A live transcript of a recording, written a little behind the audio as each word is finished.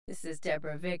This is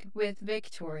Deborah Vick with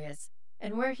Victorious,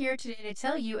 and we're here today to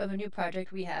tell you of a new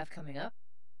project we have coming up,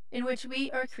 in which we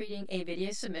are creating a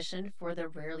video submission for the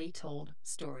Rarely Told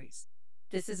Stories.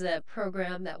 This is a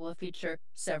program that will feature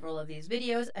several of these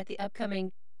videos at the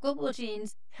upcoming Global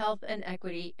Genes, Health and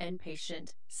Equity and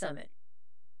Patient Summit.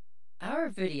 Our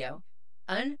video,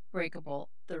 Unbreakable,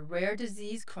 the Rare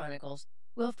Disease Chronicles,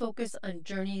 will focus on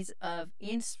journeys of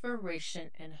inspiration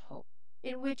and hope,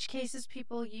 in which cases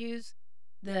people use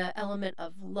the element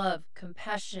of love,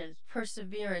 compassion,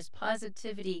 perseverance,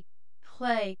 positivity,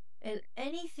 play, and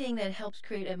anything that helps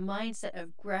create a mindset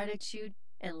of gratitude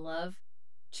and love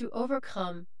to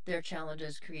overcome their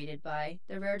challenges created by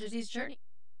the rare disease journey.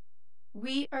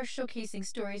 We are showcasing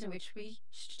stories in which we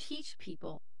teach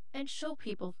people and show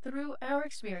people through our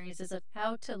experiences of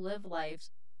how to live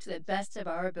lives to the best of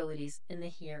our abilities in the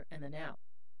here and the now.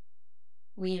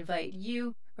 We invite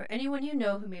you or anyone you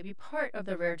know who may be part of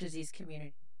the rare disease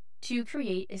community to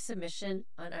create a submission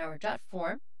on our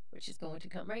Jotform, which is going to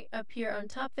come right up here on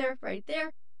top there, right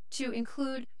there, to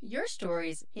include your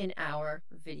stories in our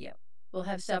video. We'll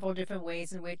have several different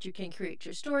ways in which you can create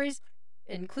your stories,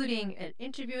 including an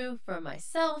interview from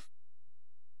myself,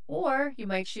 or you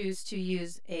might choose to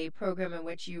use a program in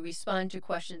which you respond to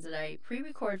questions that I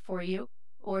pre-record for you,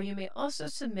 or you may also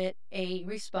submit a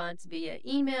response via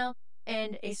email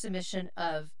and a submission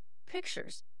of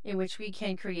pictures in which we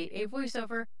can create a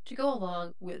voiceover to go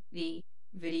along with the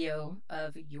video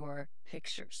of your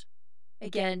pictures.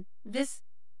 Again, this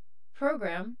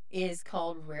program is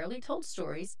called Rarely Told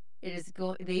Stories.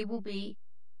 They will be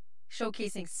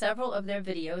showcasing several of their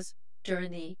videos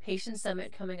during the Patient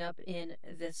Summit coming up in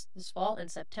this fall in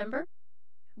September.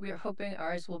 We are hoping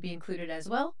ours will be included as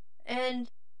well. And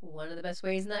one of the best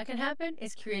ways that can happen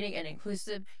is creating an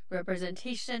inclusive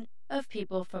representation of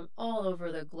people from all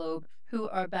over the globe who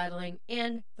are battling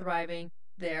and thriving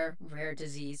their rare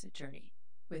disease journey.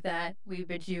 With that, we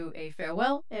bid you a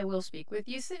farewell, and we'll speak with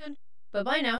you soon. Bye-bye now.